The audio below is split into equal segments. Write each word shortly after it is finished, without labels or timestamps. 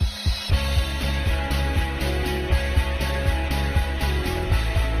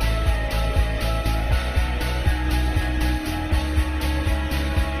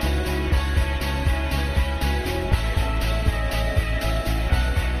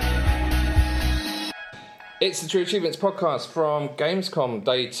It's the True Achievements podcast from Gamescom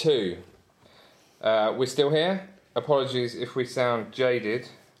Day 2. We're still here. Apologies if we sound jaded.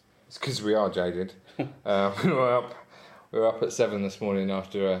 It's because we are jaded. We were up at 7 this morning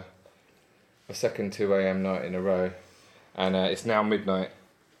after a second 2 a.m. night in a row. And it's now midnight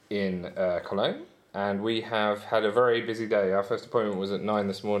in Cologne. And we have had a very busy day. Our first appointment was at 9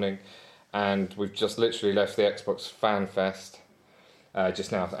 this morning. And we've just literally left the Xbox Fan Fest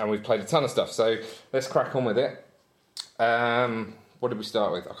just now. And we've played a ton of stuff. So let's crack on with it. What did we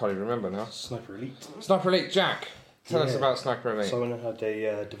start with? I can't even remember now. Sniper Elite. Sniper Elite, Jack. Tell us about Sniper Elite. So I went and had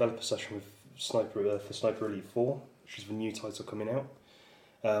a developer session with Sniper Elite 4, which is the new title coming out.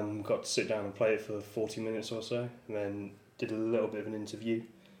 Got to sit down and play it for 40 minutes or so, and then did a little bit of an interview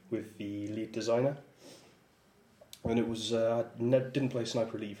with the lead designer. And it was I didn't play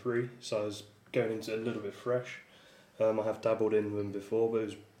Sniper Elite 3, so I was going into it a little bit fresh. I have dabbled in them before, but it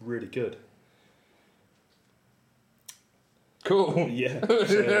was really good. Cool. Yeah.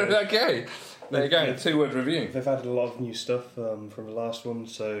 Okay. There you go. 2-word review. They've added a lot of new stuff from the last one.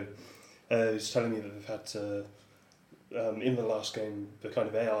 So he was telling me that they've had to, in the last game, the kind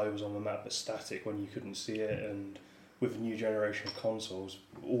of AI was on the map but static when you couldn't see it, and with the new generation of consoles,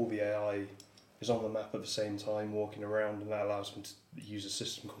 all the AI is on the map at the same time, walking around, and that allows them to use a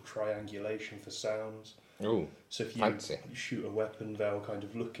system called triangulation for sounds. Ooh, so if fancy. You shoot a weapon, they'll kind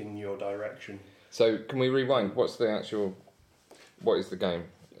of look in your direction. So can we rewind? What is the game?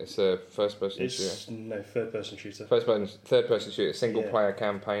 It's a first-person shooter. No, third-person shooter. Third-person shooter, single-player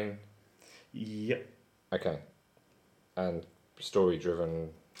campaign. Yep. Okay. And story-driven.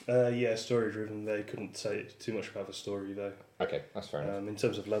 Story-driven. They couldn't say too much about the story though. Okay, that's fair enough. In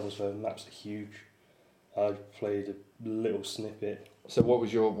terms of levels, the maps are huge. I played a little snippet. So what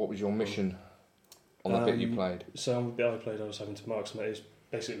was your mission on the bit you played? So on the bit I played, I was having to mark some. It's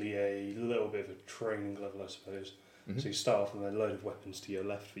basically a little bit of a training level, I suppose. Mm-hmm. So you start off with a load of weapons to your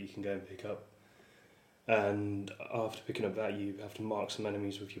left that you can go and pick up. And after picking up that, you have to mark some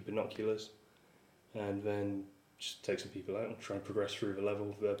enemies with your binoculars. And then just take some people out and try and progress through the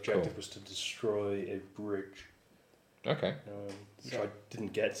level. The objective was to destroy a bridge. Okay. Which I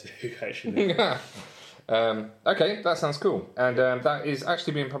didn't get to, actually. Okay, that sounds cool. And that is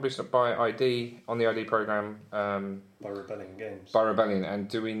actually being published by ID, on the ID programme. By Rebellion Games. By Rebellion. And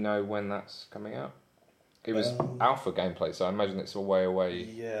do we know when that's coming out? It was alpha gameplay, so I imagine it's a way away.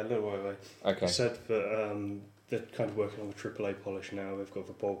 Yeah, a little way away. Okay. They said that they're kind of working on the AAA polish now. They've got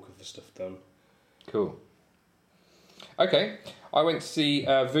the bulk of the stuff done. Cool. Okay, I went to see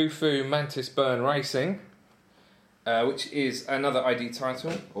Vufu Mantis Burn Racing, which is another ID title,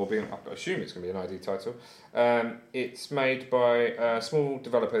 I assume it's going to be an ID title. It's made by a small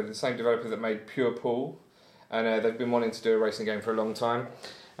developer, the same developer that made Pure Pool, and they've been wanting to do a racing game for a long time.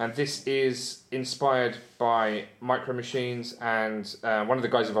 And this is inspired by Micro Machines, and one of the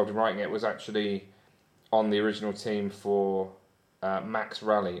guys involved in writing it was actually on the original team for Max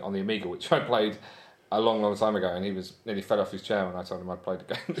Rally on the Amiga, which I played a long time ago, and he nearly fell off his chair when I told him I'd played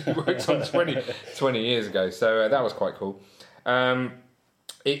the game that he worked on 20 years ago. So that was quite cool.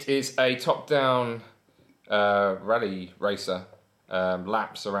 It is a top-down rally racer,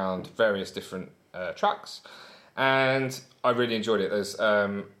 laps around various different tracks, and I really enjoyed it. There's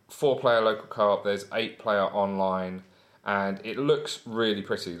 4-player local co-op, there's 8-player online, and it looks really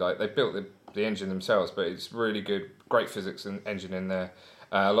pretty. Like, they built the engine themselves, but it's really good, great physics and engine in there.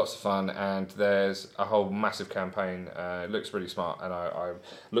 Lots of fun, and there's a whole massive campaign. It looks really smart, and I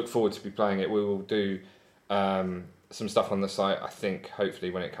look forward to be playing it. We will do some stuff on the site, I think, hopefully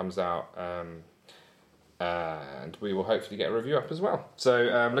when it comes out, and we will hopefully get a review up as well.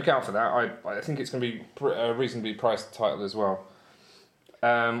 So look out for that. I think it's going to be a reasonably priced title as well.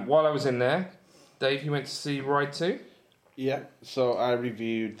 While I was in there, Dave, you went to see Ride 2? Yeah, so I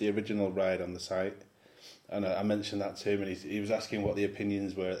reviewed the original Ride on the site. And I mentioned that to him, and he was asking what the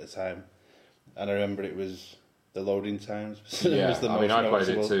opinions were at the time. And I remember it was the loading times. Yeah, was the I most played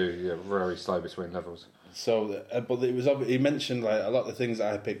noticeable. it too. Yeah, very slow between levels. So, but it was. He mentioned like a lot of the things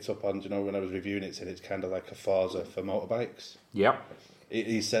that I picked up on. You know, when I was reviewing it, said it's kind of like a Forza for motorbikes. Yep.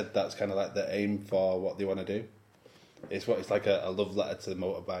 He said that's kind of like the aim for what they want to do. It's like a love letter to the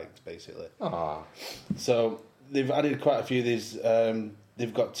motorbikes, basically. Ah. So they've added quite a few of these.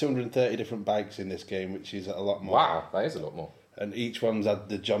 They've got 230 different bikes in this game, which is a lot more. Wow, that is a lot more. And each one's had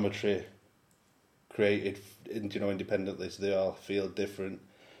the geometry created, independently, so they all feel different.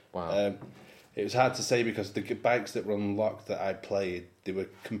 Wow. It was hard to say because the bikes that were unlocked that I played, they were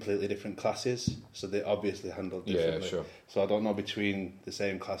completely different classes, so they obviously handled differently. Yeah, sure. So I don't know between the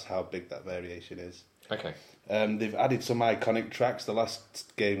same class how big that variation is. Okay. They've added some iconic tracks. The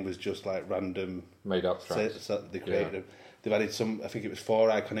last game was just like random made up tracks. So they created them. They've added some. I think it was 4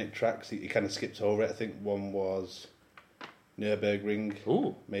 iconic tracks. He kind of skipped over it. I think one was Nürburgring.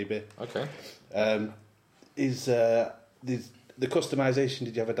 Ooh, maybe. Okay. The customization?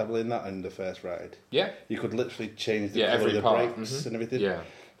 Did you ever dabble in that in the first ride? Yeah. You could literally change the colour every of the part. brakes and everything. Yeah.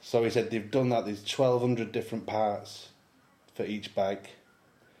 So he said they've done that. There's 1,200 different parts for each bike.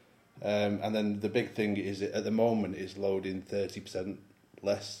 And then the big thing is at the moment is loading 30%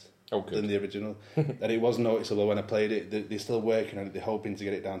 less than the original. And it was noticeable when I played it. They're still working on it. They're hoping to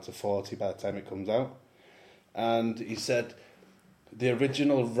get it down to 40 by the time it comes out. And he said the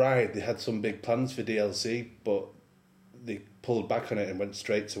original ride, they had some big plans for DLC, but they pulled back on it and went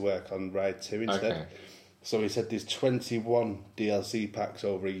straight to work on Ride 2 instead. Okay. So he said there's 21 DLC packs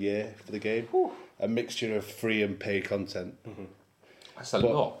over a year for the game. Whew. A mixture of free and pay content. Mm-hmm. That's a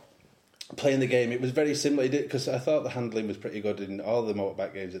lot. Playing the game, it was very similar because I thought the handling was pretty good in all the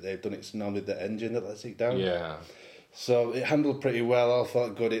motorbike games that they've done. It's normally the engine that lets it down. Yeah. So it handled pretty well. I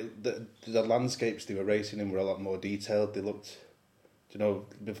felt good. The landscapes they were racing in were a lot more detailed. They looked,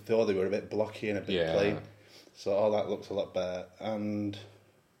 before they were a bit blocky and a bit plain. So all that looks a lot better. And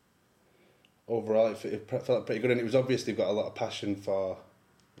overall, it felt pretty good. And it was obvious they've got a lot of passion for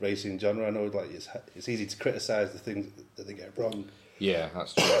racing genre. I know it's easy to criticise the things that they get wrong. Yeah,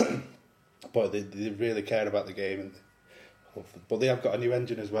 that's true. But they really care about the game, but they have got a new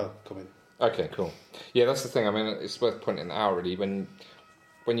engine as well coming. Okay, cool. Yeah, that's the thing. I mean, it's worth pointing that out really. When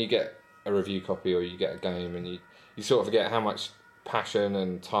you get a review copy or you get a game, and you sort of forget how much passion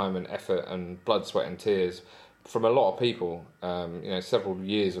and time and effort and blood, sweat and tears from a lot of people. Several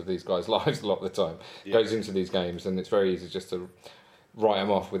years of these guys' lives a lot of the time goes into these games, and it's very easy just to write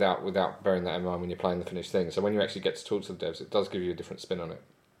them off without bearing that in mind when you're playing the finished thing. So when you actually get to talk to the devs, it does give you a different spin on it.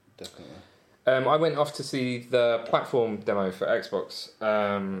 Definitely. I went off to see the platform demo for Xbox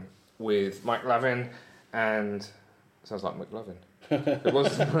with Mike Lavin and... Sounds like McLovin. It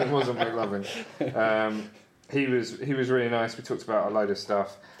wasn't McLovin. He was really nice. We talked about a load of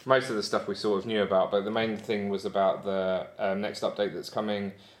stuff. Most of the stuff we sort of knew about, but the main thing was about the next update that's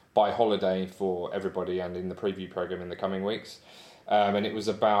coming by holiday for everybody and in the preview program in the coming weeks. And it was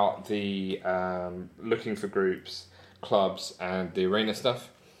about the looking for groups, clubs, and the arena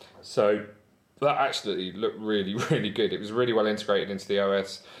stuff. So that actually looked really, really good. It was really well integrated into the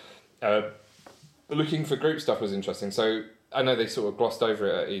OS. Looking for group stuff was interesting. So I know they sort of glossed over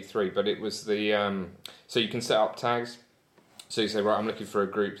it at E3, but it was the... so you can set up tags. So you say, right, I'm looking for a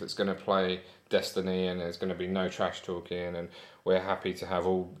group that's going to play Destiny and there's going to be no trash talking and we're happy to have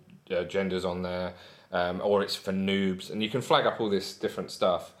all genders on there. Or it's for noobs. And you can flag up all this different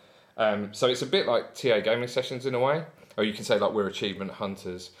stuff. So it's a bit like TA gaming sessions in a way. Or you can say, like, we're achievement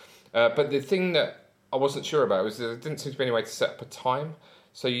hunters. But the thing that I wasn't sure about was that there didn't seem to be any way to set up a time.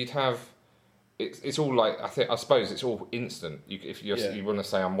 So you'd have... It's all like... I suppose it's all instant. If you want to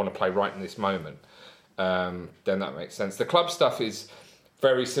say, I want to play right in this moment, then that makes sense. The club stuff is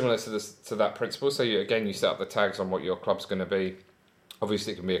very similar to that principle. So you set up the tags on what your club's going to be.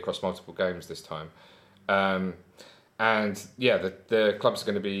 Obviously, it can be across multiple games this time. The clubs are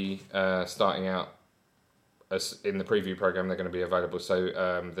going to be starting out as in the preview program. They're going to be available. So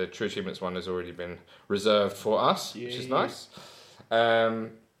the True Achievements one has already been reserved for us, which is nice.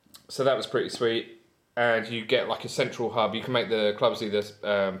 So that was pretty sweet. And you get like a central hub. You can make the clubs either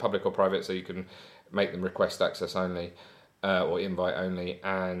public or private, so you can make them request access only or invite only.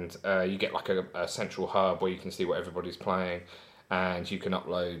 And you get like a central hub where you can see what everybody's playing, and you can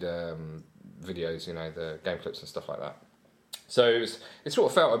upload videos, the game clips and stuff like that. So it sort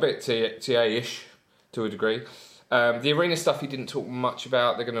of felt a bit TA-ish to a degree. The arena stuff he didn't talk much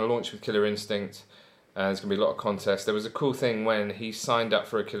about. They're going to launch with Killer Instinct. There's going to be a lot of contests. There was a cool thing when he signed up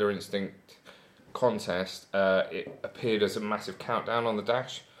for a Killer Instinct contest. It appeared as a massive countdown on the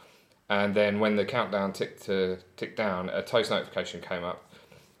dash. And then when the countdown ticked down, a toast notification came up.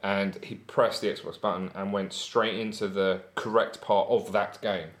 And he pressed the Xbox button and went straight into the correct part of that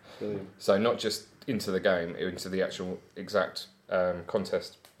game. Brilliant. So not just into the game, into the actual exact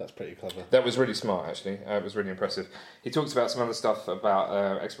contest. That's pretty clever. That was really smart, actually. It was really impressive. He talks about some other stuff about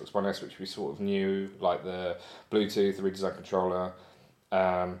Xbox One S, which we sort of knew, like the Bluetooth, the redesigned controller.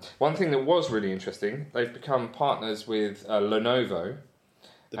 One thing that was really interesting, they've become partners with Lenovo.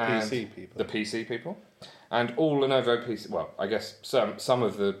 The PC people. And all Lenovo PCs, well, I guess some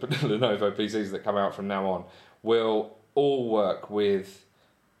of the Lenovo PCs that come out from now on will all work with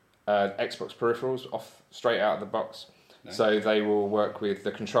Xbox peripherals straight out of the box. Nice. So they will work with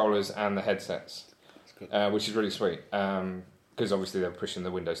the controllers and the headsets, which is really sweet. Because obviously they're pushing the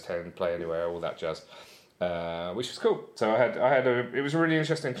Windows 10 Play Anywhere, all that jazz. which was cool. So it was a really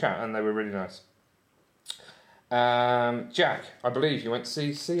interesting chat, and they were really nice. Jack, I believe you went to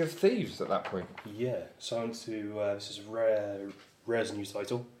see Sea of Thieves at that point. Yeah, so I went to this is Rare's new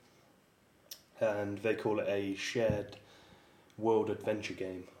title, and they call it a shared world adventure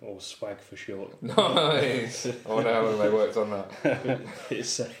game, or SWAG for short. Nice. I wonder how long they worked on that.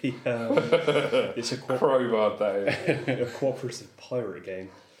 It's a crowbar that is. a cooperative pirate game.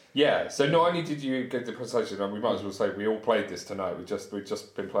 Yeah. So not only did you get the presentation, and we might as well say we all played this tonight. We've just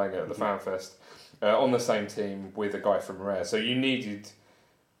been playing it at the FanFest on the same team with a guy from Rare. So you needed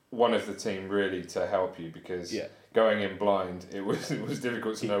one of the team really to help you because going in blind, it was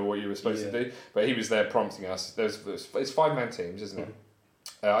difficult to know what you were supposed to do. But he was there prompting us. It's 5-man teams, isn't it?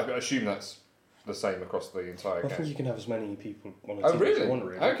 I assume that's the same across the entire game. I think you can have as many people on a team as you want,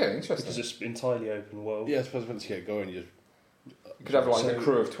 really. Okay, interesting. Because it's entirely open world. Yeah, I suppose once you get going, you could have like a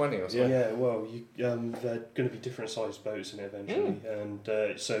crew of 20 or something. Yeah, well, they're going to be different sized boats in it eventually,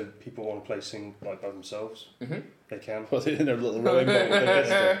 and so people want to play by themselves. Mm-hmm. They can. Well, they're in their little rowing boat.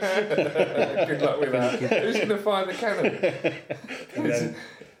 Good luck with that. Who's going to fire the cannon? And then,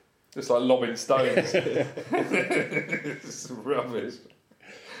 just like lobbing stones. It's rubbish.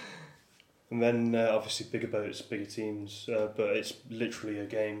 And then obviously bigger boats, bigger teams, but it's literally a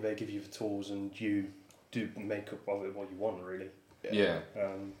game. They give you the tools, and you do make up of it what you want, really. Yeah.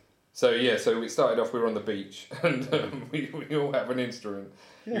 So we started off. We were on the beach, and we all have an instrument.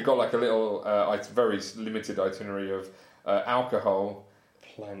 Yeah. We've got like a little, very limited itinerary of alcohol,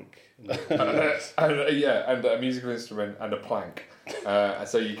 plank, and a musical instrument and a plank.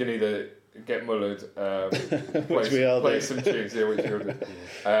 So you can either get mullered, play some tunes, which you'll do,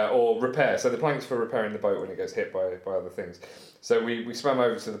 or repair. So the plank's for repairing the boat when it gets hit by other things. So we swam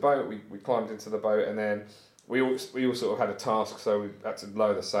over to the boat. We climbed into the boat, and then we all sort of had a task. So we had to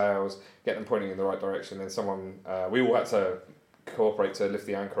lower the sails, get them pointing in the right direction. Then we all had to cooperate to lift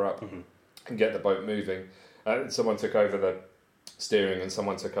the anchor up and get the boat moving. Someone took over the steering, and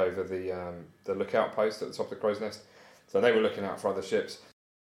someone took over the lookout post at the top of the crow's nest. So they were looking out for other ships.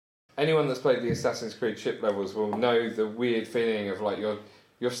 Anyone that's played the Assassin's Creed ship levels will know the weird feeling of like you're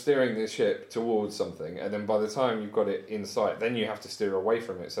steering the ship towards something, and then by the time you've got it in sight, then you have to steer away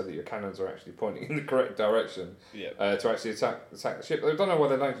from it so that your cannons are actually pointing in the correct direction to actually attack the ship. I don't know why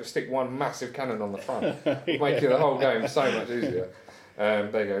they don't just stick one massive cannon on the front. Make the whole game so much easier. There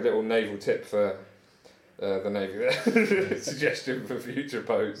you go, a little naval tip for the Navy there. Suggestion for future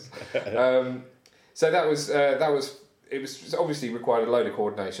posts. So that was it was obviously required a load of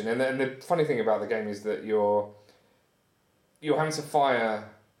coordination, and the funny thing about the game is that you're having to fire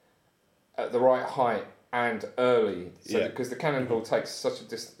at the right height and early, because the cannonball takes such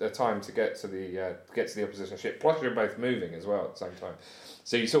a time to get to the opposition ship. Plus, you're both moving as well at the same time,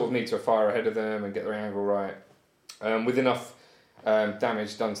 so you sort of need to fire ahead of them and get their angle right. With enough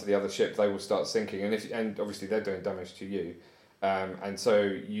damage done to the other ship, they will start sinking, and obviously they're doing damage to you. And so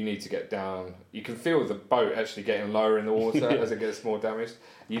you need to get down. You can feel the boat actually getting lower in the water as it gets more damaged.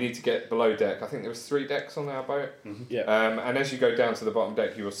 You need to get below deck. I think there was 3 decks on our boat. Mm-hmm. Yeah. And as you go down to the bottom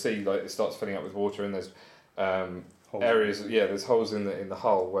deck, you will see like it starts filling up with water, and there's areas. Yeah, there's holes in the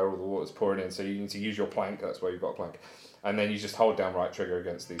hull where all the water's pouring in. So you need to use your plank. That's where you've got a plank. And then you just hold down right trigger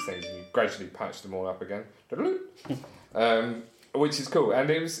against these things, and you gradually patch them all up again. Which is cool, and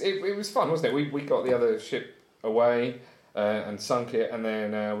it was fun, wasn't it? We got the other ship away. And sunk it, and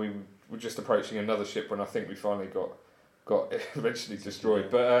then we were just approaching another ship when I think we finally got eventually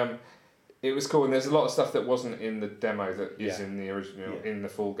destroyed. But it was cool, and there's a lot of stuff that wasn't in the demo that is in the original, in the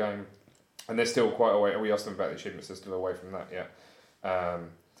full game, and they're still quite away. We asked them about the achievements; they're still away from that yet.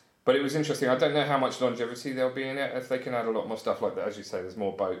 But it was interesting. I don't know how much longevity there'll be in it. If they can add a lot more stuff like that, as you say, there's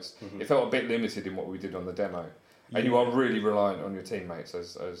more boats. It felt a bit limited in what we did on the demo, and you are really reliant on your teammates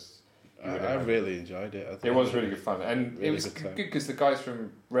as I really enjoyed it. It was really good fun, and really it was good because the guys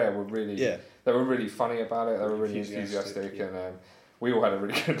from Rare were really they were really funny about it. They were really enthusiastic, and we all had a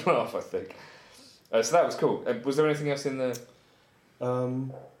really good laugh, I think. So that was cool. Was there anything else in the?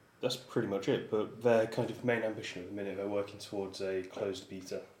 That's pretty much it. But their kind of main ambition at the minute, they're working towards a closed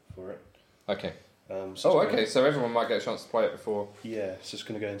beta for it. Okay. So everyone might get a chance to play it before. Yeah, so it's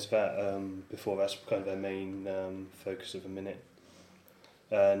going to go into that before. That's kind of their main focus of the minute.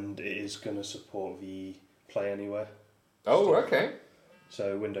 And it is going to support the Play Anywhere. Oh, okay.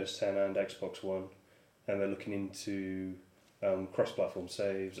 So Windows 10 and Xbox One, and they're looking into cross-platform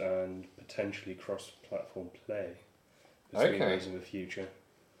saves and potentially cross-platform play between those in the future.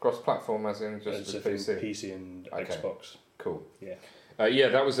 Cross-platform, as in just with PC. PC and Xbox. Cool. Yeah.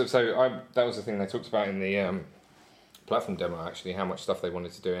 That was the thing they talked about in the platform demo actually, how much stuff they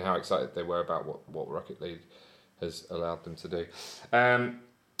wanted to do and how excited they were about what Rocket League has allowed them to do.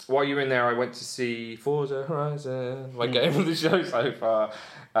 While you were in there, I went to see Forza Horizon, my game of the show so far.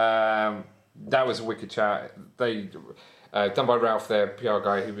 That was a wicked chat. They done by Ralph, their PR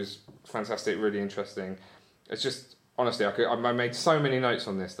guy, who was fantastic, really interesting. It's just, honestly, I made so many notes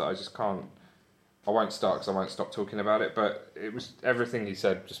on this that I just can't. I won't start because I won't stop talking about it. But it was everything he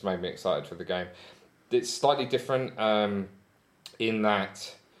said just made me excited for the game. It's slightly different in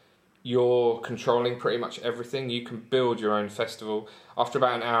that you're controlling pretty much everything. You can build your own festival. After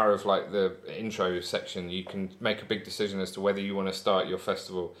about an hour of like the intro section, you can make a big decision as to whether you want to start your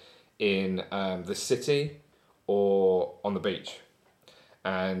festival in the city or on the beach.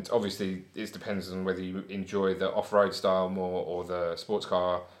 And obviously it depends on whether you enjoy the off-road style more or the sports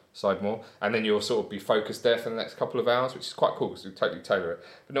car side more. And then you'll sort of be focused there for the next couple of hours, which is quite cool because you totally tailor it.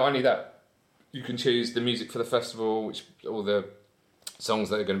 But not only that, you can choose the music for the festival, which all the songs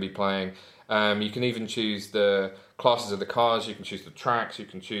that are going to be playing. You can even choose the classes of the cars. You can choose the tracks. You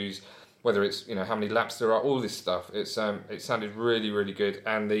can choose whether it's how many laps there are. All this stuff. It sounded really, really good.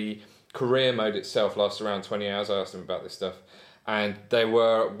 And the career mode itself lasts around 20 hours. I asked them about this stuff, and they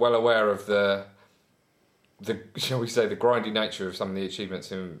were well aware of the shall we say the grindy nature of some of the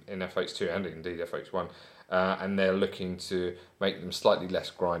achievements in FH2 and indeed FH1. And they're looking to make them slightly less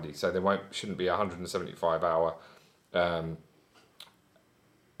grindy, so they shouldn't be 175 hour. I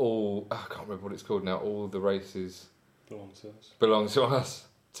can't remember what it's called now. All the races belong to us.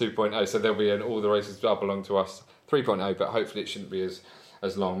 2.0. So there'll be all the races belong to us 3.0, but hopefully it shouldn't be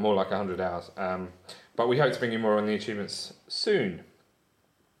as long, more like 100 hours. But we hope to bring you more on the achievements soon.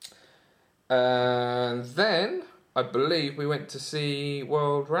 And then I believe we went to see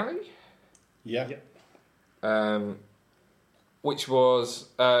World Rally. Yeah. Which was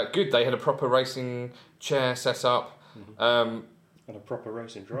good. They had a proper racing chair set up. And a proper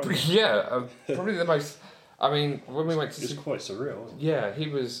racing driver. Yeah, probably the most. I mean, when we went to, it was quite surreal, wasn't it? Yeah, he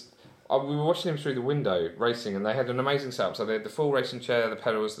was. We were watching him through the window racing, and they had an amazing setup. So they had the full racing chair, the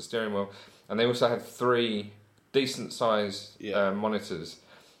pedals, the steering wheel, and they also had 3 decent sized monitors,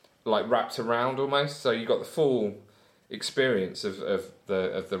 like wrapped around almost. So you got the full experience of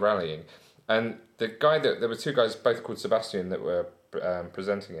the rallying. And the guy there were 2 guys, both called Sebastian, that were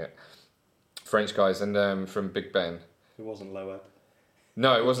presenting it, French guys, and from Big Ben. It wasn't Loeb.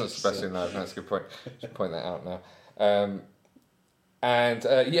 No, it wasn't Sebastian Loeb. That's a good point. Should point that out now.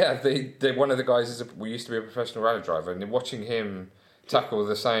 One of the guys we used to be a professional rally driver, and watching him tackle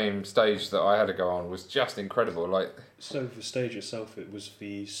the same stage that I had to go on was just incredible. Like, so the stage itself, it was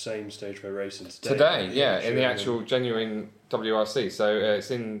the same stage we're racing today. Today, in the actual genuine WRC. So it's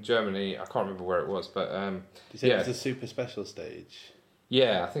in Germany. I can't remember where it was, but Did you say it was a super special stage?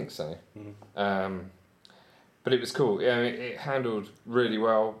 Yeah, I think so. Mm-hmm. But it was cool. It handled really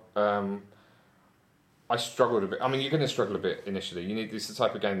well. I struggled a bit. I mean, you're going to struggle a bit initially. This is the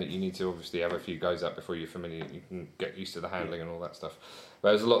type of game that you need to obviously have a few goes at before you're familiar. You can get used to the handling and all that stuff. But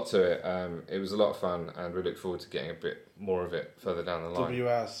there's a lot to it. It was a lot of fun, and we look forward to getting a bit more of it further down the line.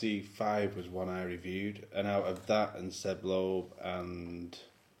 WRC 5 was one I reviewed, and out of that and Seb Loeb and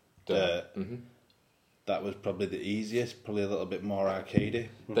Dirt, that was probably the easiest, probably a little bit more arcadey.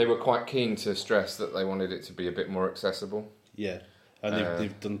 They were quite keen to stress that they wanted it to be a bit more accessible. Yeah, and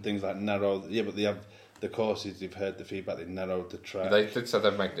they've done things like narrow. Yeah, but they have the courses. They've heard the feedback. They've narrowed the track. They did, so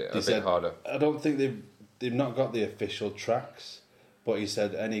they've made it a bit harder. I don't think they've not got the official tracks, but he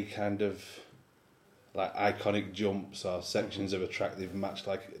said any kind of like iconic jumps or sections of a track they've mapped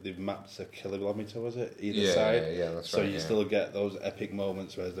a kilometre, was it, either side? Yeah, that's so right. You still get those epic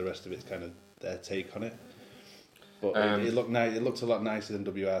moments, whereas the rest of it's kind of their take on it. But it looked nice. It looked a lot nicer than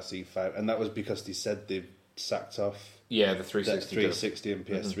WRC 5, and that was because they said they've sacked off the 360, 360 and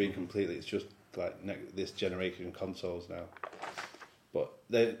PS3 completely. It's just like this generation consoles now. But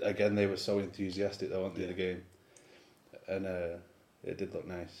they were so enthusiastic, though, weren't they, the game, and it did look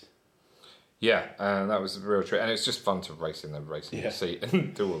nice. Yeah, that was a real treat, and it's just fun to race in the racing seat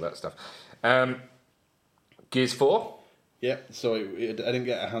and do all that stuff. Gears 4. Yeah, so I didn't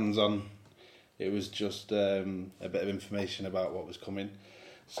get a hands-on. It was just a bit of information about what was coming.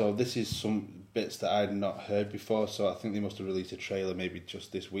 So this is some bits that I'd not heard before, so I think they must have released a trailer maybe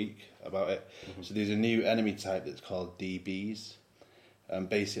just this week about it. Mm-hmm. So there's a new enemy type that's called DBs, and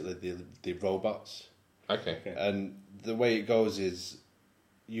basically the robots. Okay. And the way it goes is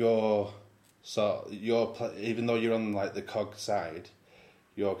even though you're on like the COG side,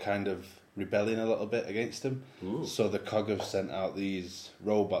 you're kind of rebelling a little bit against them. Ooh. So the COG have sent out these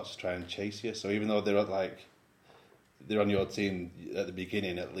robots to try and chase you. So even though they're on your team at the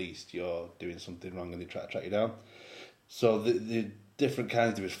beginning, at least you're doing something wrong and they try to track you down. So the different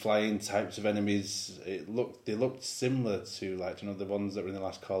kinds, there was flying types of enemies. They looked similar to the ones that were in the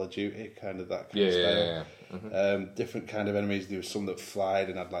last Call of Duty, kind of that kind of style. Yeah. Mm-hmm. Different kind of enemies. There was some that flied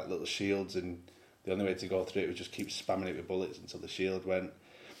and had like little shields, and the only way to go through it was just keep spamming it with bullets until the shield went.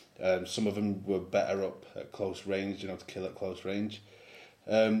 Some of them were better up at close range, to kill at close range.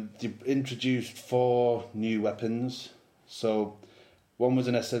 They introduced 4 new weapons. So one was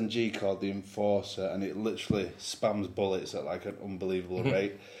an SMG called the Enforcer, and it literally spams bullets at like an unbelievable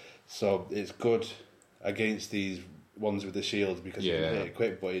rate. So it's good against these ones with the shields because you can hit it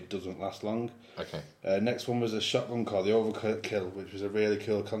quick, but it doesn't last long. Okay. Next one was a shotgun called the Overkill, which was a really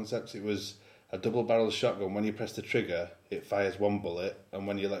cool concept. It was a double-barrel shotgun. When you press the trigger, it fires 1 bullet, and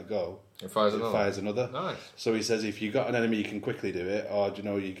when you let go, it fires another. Nice. So he says if you've got an enemy, you can quickly do it, or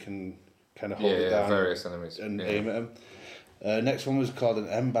you can kind of hold it down various enemies and aim at them. Next one was called an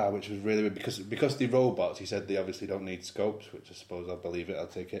M-bar, which was really weird because the robots, he said they obviously don't need scopes, which I suppose I'll believe it, I'll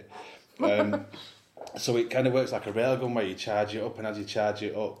take it. So it kind of works like a railgun where you charge it up, and as you charge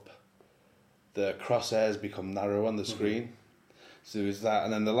it up, the crosshairs become narrow on the screen. So there was that,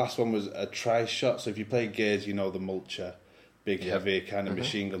 and then the last one was a tri-shot. So if you play Gears, the Mulcher, big, heavy kind of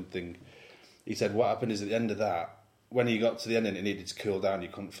machine gun thing. He said what happened is at the end of that, when you got to the end and it needed to cool down, you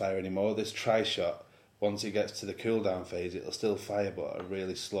couldn't fire anymore. This tri-shot, once it gets to the cooldown phase, it'll still fire, but at a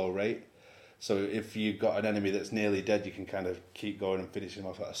really slow rate. So if you've got an enemy that's nearly dead, you can kind of keep going and finish him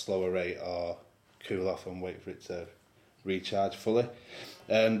off at a slower rate, or cool off and wait for it to recharge fully.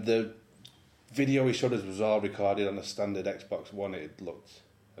 The video he showed us was all recorded on a standard Xbox One. It looked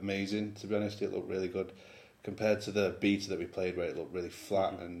amazing, to be honest. It looked really good compared to the beta that we played, where it looked really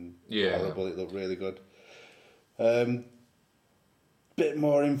flat and horrible. It looked really good. Bit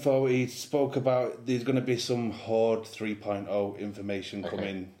more info. He spoke about there's going to be some Horde 3.0 information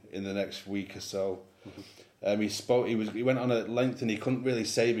coming in the next week or so. He went on at length, and he couldn't really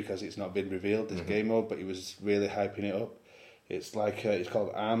say because it's not been revealed, this game mode, but he was really hyping it up. It's like it's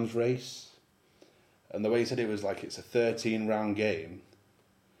called Arms Race. And the way he said it was like it's a 13-round game,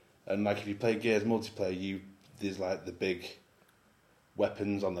 and like if you play Gears multiplayer, there's like the big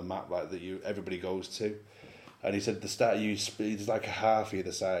weapons on the map that everybody goes to. And he said at the start there's like a half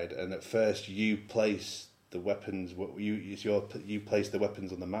either side, and at first you place the weapons. You place the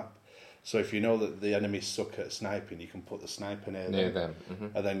weapons on the map. So if you know that the enemies suck at sniping, you can put the sniper near them.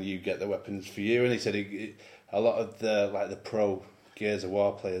 And then you get the weapons for you. And he said a lot of the pro Gears of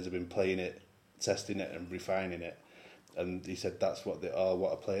War players have been playing it, testing it and refining it, and he said that's what they all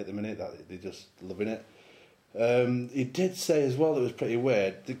want to play at the minute, that they're just loving it. He did say as well, it was pretty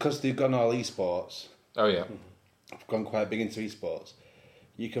weird because they've gone all esports. I've gone quite big into esports.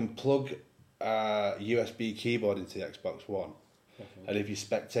 You can plug a USB keyboard into the Xbox One, and if you're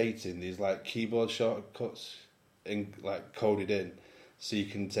spectating, there's like keyboard shortcuts coded in, so you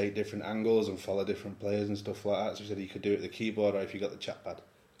can take different angles and follow different players and stuff like that. So he said you could do it with the keyboard, or if you got the chat pad.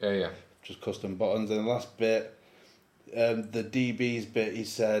 Just custom buttons. And the last bit, the DBs bit, he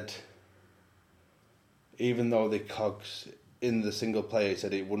said, even though the cogs in the single player, he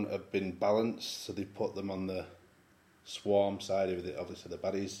said it wouldn't have been balanced, so they put them on the swarm side of it, obviously the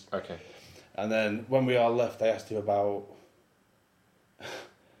baddies. And then when we all left, I asked him about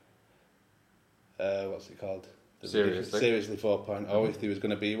what's it called? Seriously 4.0, if there was going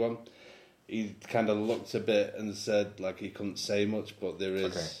to be one. He kind of looked a bit and said he couldn't say much, but there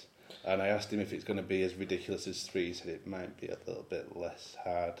is. And I asked him if it's going to be as ridiculous as 3. He said it might be a little bit less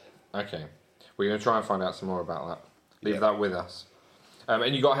hard. Okay. We're going to try and find out some more about that. Leave that with us.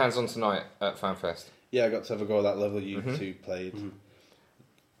 And you got hands on tonight at FanFest? Yeah, I got to have a go at that level you two played.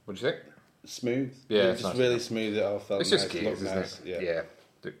 What do you think? Smooth. Yeah, it's just really smooth. It all felt nice. It's just Gears, isn't nice. it? Yeah.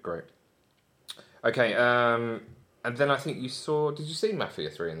 Great. Okay, and then I think you saw... Did you see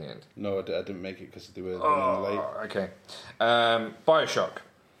Mafia 3 in the end? No, I didn't make it because they were running late. Okay. Bioshock.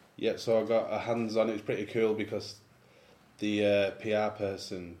 Yeah, so I got a hands on. It was pretty cool because the PR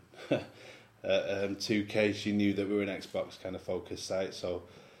person at 2K, she knew that we were an Xbox kind of focused site. So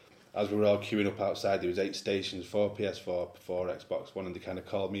as we were all queuing up outside, there was 8 stations for PS4, 4 Xbox One, and they kind of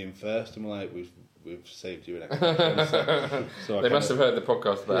called me in first, and we're like, we've saved you an Xbox One. So they must have heard the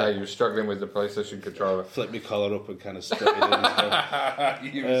podcast about how you were struggling with the PlayStation controller. Flipped my collar up and kind of stuck it in and stuff.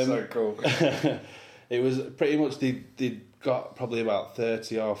 You were so cool. It was pretty much they'd got probably about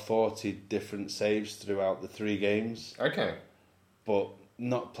 30 or 40 different saves throughout the 3 games. Okay. But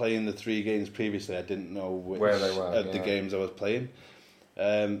not playing the 3 games previously, I didn't know where they were of the games I was playing.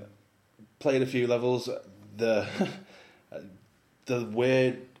 Played a few levels. The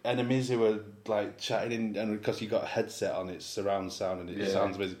weird enemies who were chatting and because you got a headset on, it's surround sound and it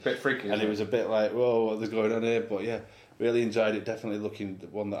sounds a bit freaky. And it was a bit like, whoa, what's going on here? But yeah, really enjoyed it. Definitely looking the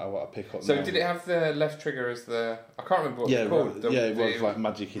one that I want to pick up. So now. did it have the left trigger as the? I can't remember what it's called. It was like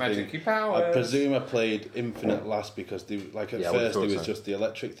magic-y thing. powers. I presume I played Infinite last because at first it was just the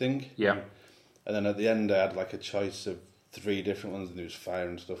electric thing. Yeah. And then at the end I had like a choice of 3 different ones, and there was fire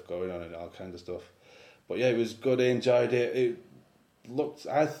and stuff going on and all kinds of stuff. But yeah, it was good. I enjoyed it. It looked.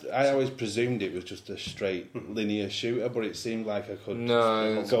 I always presumed it was just a straight linear shooter, but it seemed like I could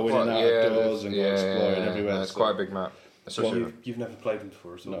go in and out of doors and go exploring everywhere. No, it's quite a big map. Well, you've never played them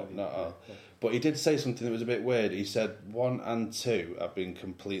before, so no, not at all. Yeah. But he did say something that was a bit weird. He said 1 and 2 have been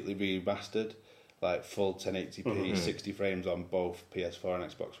completely remastered, like full 1080p, 60 frames on both PS4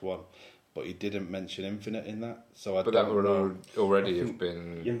 and Xbox One. But he didn't mention Infinite in that, so that would already have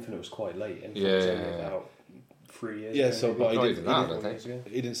been. Infinite was quite late. Infinite was only about 3 years. Yeah, so but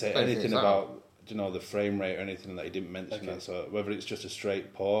he didn't say anything about the frame rate or anything like that. He didn't mention that. So whether it's just a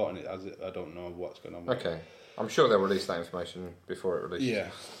straight port and I don't know what's going on. Okay, I'm sure they'll release that information before it releases. Yeah,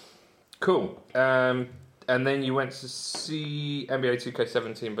 cool. And then you went to see NBA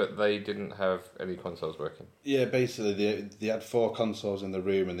 2K17, but they didn't have any consoles working. Yeah, basically they had 4 consoles in the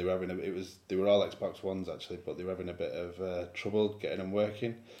room, and they were all Xbox Ones actually, but they were having a bit of trouble getting them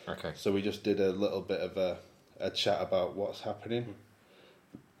working. Okay. So we just did a little bit of a chat about what's happening.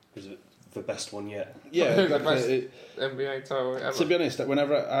 Was it the best one yet? Yeah, the best NBA title ever. To be honest,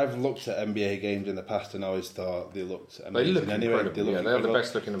 whenever I've looked at NBA games in the past and always thought they looked amazing. They look anyway. incredible. They're the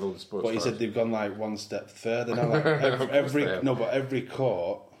best looking of all the sports. But he said they've gone like one step further now. Like every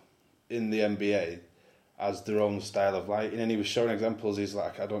court in the NBA has their own style of lighting, and he was showing examples. He's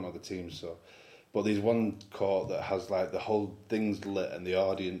like, I don't know the teams, but there's one court that has like the whole thing's lit and the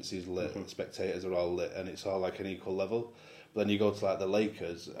audience is lit, and the spectators are all lit, and it's all like an equal level. But then you go to like the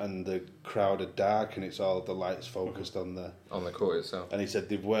Lakers and the crowd are dark and it's all the lights focused on the court itself. And he said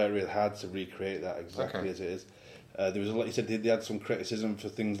they've worked really hard to recreate that exactly as it is. There was a lot. He said they had some criticism for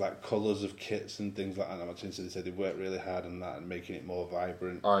things like colours of kits and things like that. So they said they worked really hard on that and making it more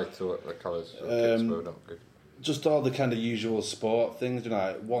vibrant. I thought the colours of kits were not good. Just all the kind of usual sport things,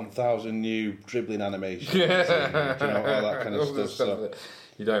 like 1,000 new dribbling animations, and, all that kind of stuff.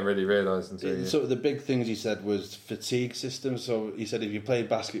 You don't really realise until So the big things he said was fatigue systems. So he said if you play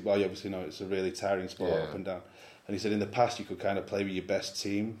basketball, you obviously know it's a really tiring sport up and down. And he said in the past you could kind of play with your best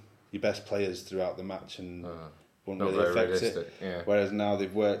team, your best players throughout the match, and wouldn't really affect it. Yeah. Whereas now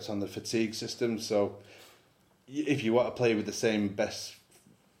they've worked on the fatigue system. So if you want to play with the same best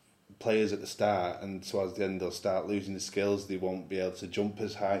players at the start, and towards the end they'll start losing the skills, they won't be able to jump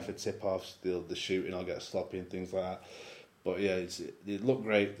as high for tip-offs, the shooting will get sloppy and things like that. But yeah, it looked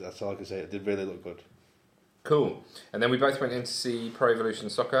great, that's all I can say. It did really look good. Cool. And then we both went in to see Pro Evolution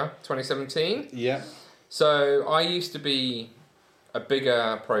Soccer 2017. Yeah. So I used to be a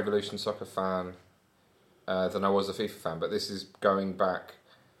bigger Pro Evolution Soccer fan than I was a FIFA fan, but this is going back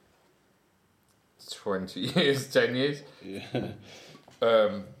 20 years, 10 years. Yeah.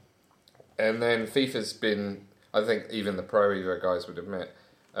 And then FIFA's been, I think even the Pro Evo guys would admit,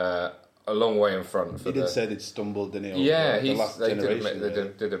 a long way in front. He did say they'd stumbled, didn't he? Yeah, the last they generation.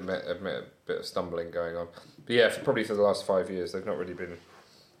 did admit a bit of stumbling going on. But yeah, probably for the last 5 years, they've not really been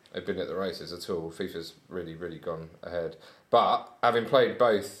at the races at all. FIFA's really, really gone ahead. But having played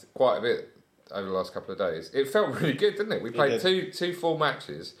both quite a bit over the last couple of days, it felt really good, didn't it? We played two full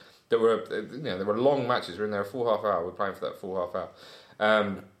matches that were, they were long matches. We were in there a full half hour. We were playing for that full half hour.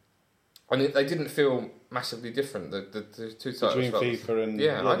 And they didn't feel massively different. The two titles between FIFA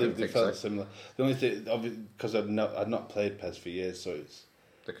and I didn't they think felt so. similar. The only thing, because I'd not played PES for years, so it's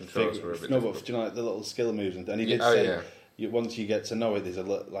the controls were a bit. No, difficult. but do you know like the little skill moves and he did say once you get to know it, there's a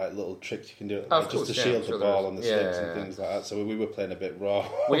little tricks you can do just to shield the ball on the sticks and things like that. So we were playing a bit raw.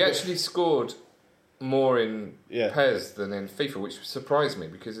 We actually scored more in PES than in FIFA, which surprised me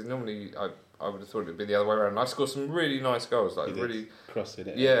because normally I would have thought it would be the other way around. I scored some really nice goals, like really crossing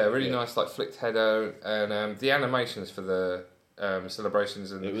it. Nice, like flicked header, and the animations for the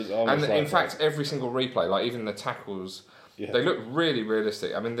celebrations and it was in fact every single replay, like even the tackles, they looked really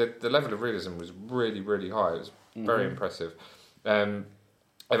realistic. I mean, the level of realism was really, really high. It was very impressive. They've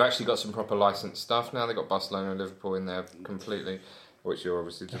actually got some proper licensed stuff now. They've got Barcelona and Liverpool in there completely, which you're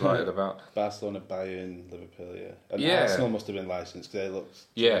obviously delighted about. Barcelona, Bayern, Liverpool, and Arsenal must have been licensed because they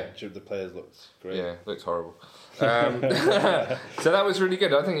looked. The players looked great. Yeah, looked horrible. So that was really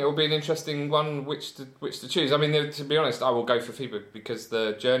good. I think it will be an interesting one which to choose. I mean, to be honest, I will go for FIFA because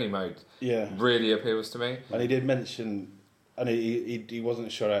the journey mode really appeals to me. And he did mention, and he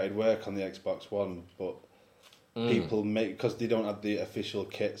wasn't sure how it'd work on the Xbox One, but people make, because they don't have the official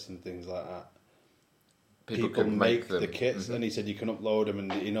kits and things like that. people make the kits, and he said you can upload them,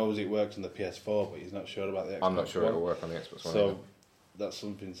 and he knows it works on the PS4, but he's not sure about the Xbox I'm not sure One. it'll work on the Xbox One. So that's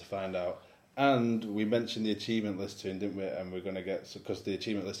something to find out. And we mentioned the achievement list to him, didn't we? And we're going to get, because the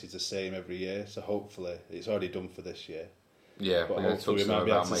achievement list is the same every year, so hopefully it's already done for this year. Yeah, but we're going to talk we might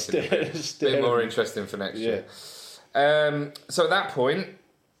be able to making it a bit more interesting for next year. So at that point,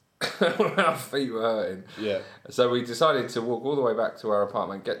 our feet were hurting. Yeah. So we decided to walk all the way back to our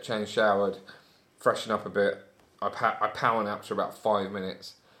apartment, get changed, showered, freshen up a bit. I power napped for about 5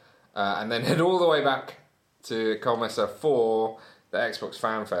 minutes, and then head all the way back to Colmessa for the Xbox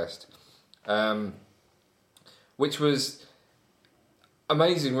Fan Fest, which was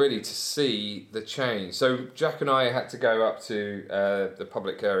amazing, really, to see the change. So Jack and I had to go up to the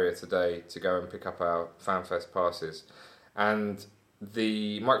public area today to go and pick up our Fan Fest passes, and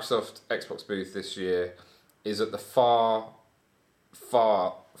the Microsoft Xbox booth this year is at the far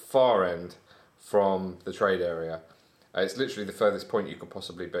end from the trade area. It's literally the furthest point you could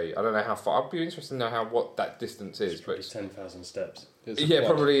possibly be. I don't know how far. I'd be interested to know what that distance is. It's probably 10,000 steps. Yeah, it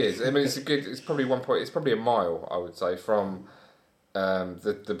probably is. I mean, it's probably 1 point. It's probably a mile, I would say, from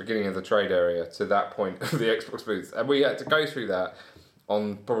the beginning of the trade area to that point of the Xbox booth, and we had to go through that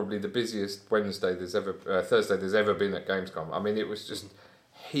on probably the busiest Thursday there's ever been at Gamescom. I mean, it was just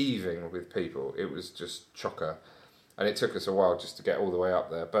heaving with people. It was just chocker, and it took us a while just to get all the way up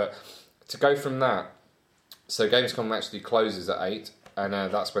there. But to go from that, so Gamescom actually closes at 8, and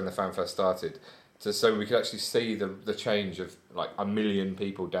that's when the FanFest started. So we could actually see the change of like 1 million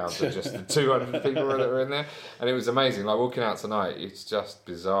people down to just the 200 people that were in there, and it was amazing. Like walking out tonight, it's just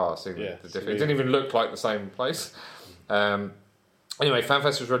bizarre seeing the difference. It didn't even look like the same place. Anyway,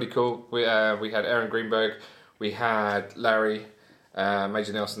 FanFest was really cool. We had Aaron Greenberg, we had Larry,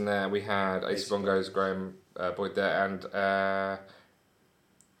 Major Nelson there, we had Ace Bongos, Graham Boyd there, and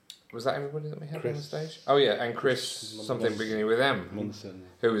was that everybody that we had on the stage? Oh yeah, and Chris, something beginning with M, Munson,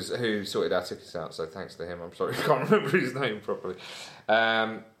 who sorted our tickets out. So thanks to him. I'm sorry, I can't remember his name properly.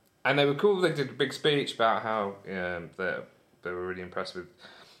 And they were cool. They did a big speech about how they were really impressed with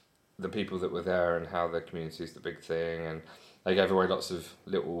the people that were there and how the community is the big thing, and they gave away lots of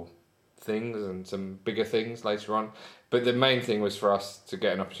little things and some bigger things later on. But the main thing was for us to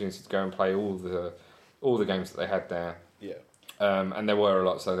get an opportunity to go and play all the games that they had there. Yeah. And there were a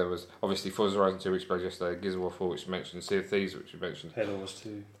lot. So there was obviously Forza Horizon 2, which we played yesterday, Gears of War 4, which we mentioned, Sea of Thieves, which we mentioned, Halo Wars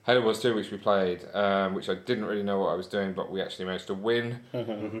 2. Halo Wars 2, which we played, which I didn't really know what I was doing, but we actually managed to win.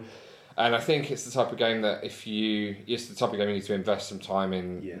 And I think it's the type of game that it's the type of game you need to invest some time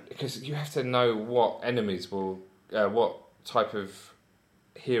in, because you have to know what enemies what type of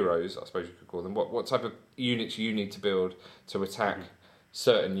heroes, I suppose you could call them, what type of units you need to build to attack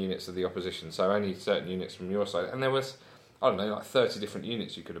certain units of the opposition. So only certain units from your side, and there was, I don't know, like 30 different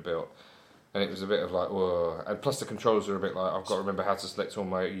units you could have built. And it was a bit of like, whoa. And plus the controls were a bit like, I've got to remember how to select all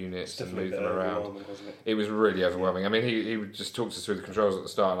my units and move them around. It was really overwhelming. I mean, he would just talk us through the controls at the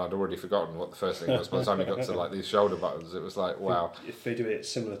start, and I'd already forgotten what the first thing was. By the time he got to like these shoulder buttons, it was like, wow. If they do it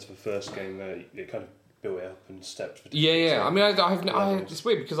similar to the first game, it kind of built it up and stepped. Yeah. I mean, it's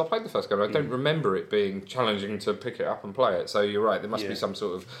weird because I played the first game, and I don't remember it being challenging to pick it up and play it. So you're right, there must be some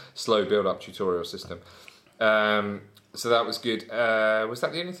sort of slow build-up tutorial system. So that was good. Was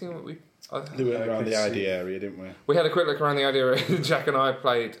that the only thing that we... We went around the ID area, didn't we? We had a quick look around the ID area. Jack and I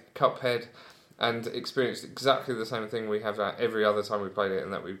played Cuphead and experienced exactly the same thing we have every other time we played it,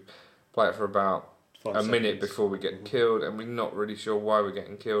 and that we play it for about 5 minute before we get killed, and we're not really sure why we're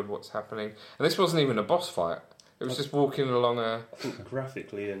getting killed, what's happening. And this wasn't even a boss fight. It was just walking along a... I think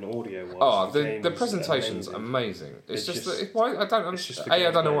graphically and audio-wise... Oh, the presentation's amazing. It's just why I don't understand. A,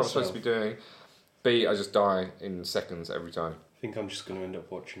 I don't know what I'm supposed to be doing. B, I just die in seconds every time. I think I'm just going to end up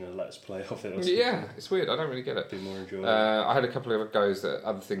watching a Let's Play of it. Yeah, it's weird. I don't really get it. Be more enjoyable. I had a couple of goes at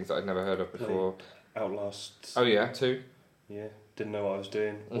other things that I'd never heard of before. Outlast. Oh yeah, 2. Yeah, didn't know what I was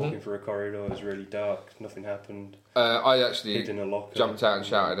doing. Walking through a corridor, it was really dark. Nothing happened. I actually hid in a locker, jumped out and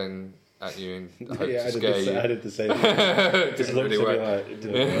shouted at you in hope to scare you. I did the same thing. It didn't really work. It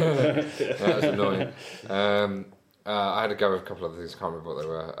didn't work. That was annoying. I had a go with a couple of other things. I can't remember what they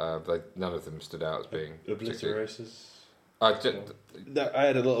were. None of them stood out as being Obliterators. I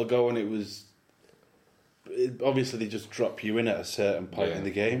had a little go, and obviously they just drop you in at a certain point in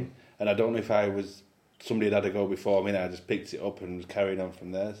the game, and I don't know if somebody had a go before me, and I just picked it up and was carrying on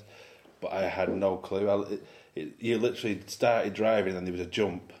from there, but I had no clue. You literally started driving, and there was a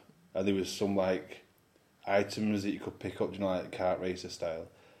jump, and there was some like items that you could pick up, like kart racer style,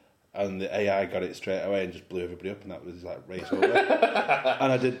 and the AI got it straight away and just blew everybody up, and that was like race over.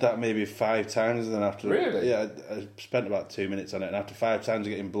 And I did that maybe 5 times, and then after I spent about 2 minutes on it, and after 5 times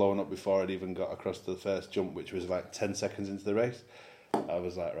of getting blown up before I'd even got across the first jump, which was like 10 seconds into the race, I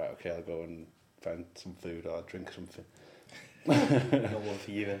was like, right, okay, I'll go and find some food or drink something. Not one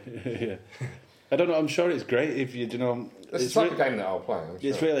for you then. Yeah. I don't know. I'm sure it's great if you know. It's the type of game that I'll play. I'm sure.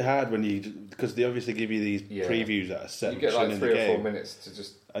 It's really hard when because they obviously give you these previews at a set. You get like 3 or 4 minutes to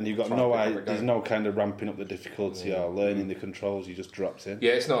just. And you've got there's no kind of ramping up the difficulty or learning the controls. You just dropped in.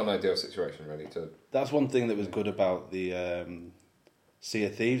 Yeah, it's not an ideal situation really. That's one thing that was good about the Sea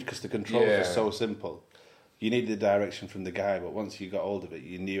of Thieves, because the controls were so simple. You needed the direction from the guy, but once you got hold of it,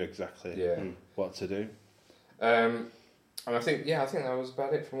 you knew exactly what to do. And I think that was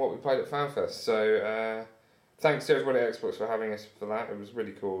about it from what we played at FanFest. So thanks to everybody at Xbox for having us for that. It was a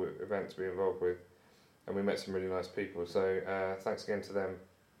really cool event to be involved with, and we met some really nice people. So thanks again to them.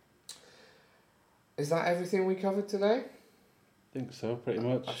 Is that everything we covered today? I think so, pretty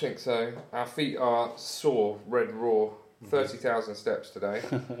much. I think so. Our feet are sore, red raw, 30,000 steps today,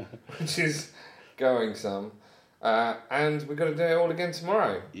 which is going some. And we've got to do it all again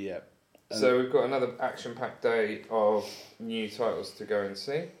tomorrow. Yeah. So we've got another action-packed day of new titles to go and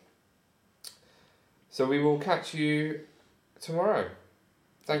see. So we will catch you tomorrow.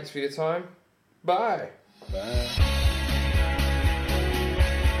 Thanks for your time. Bye. Bye.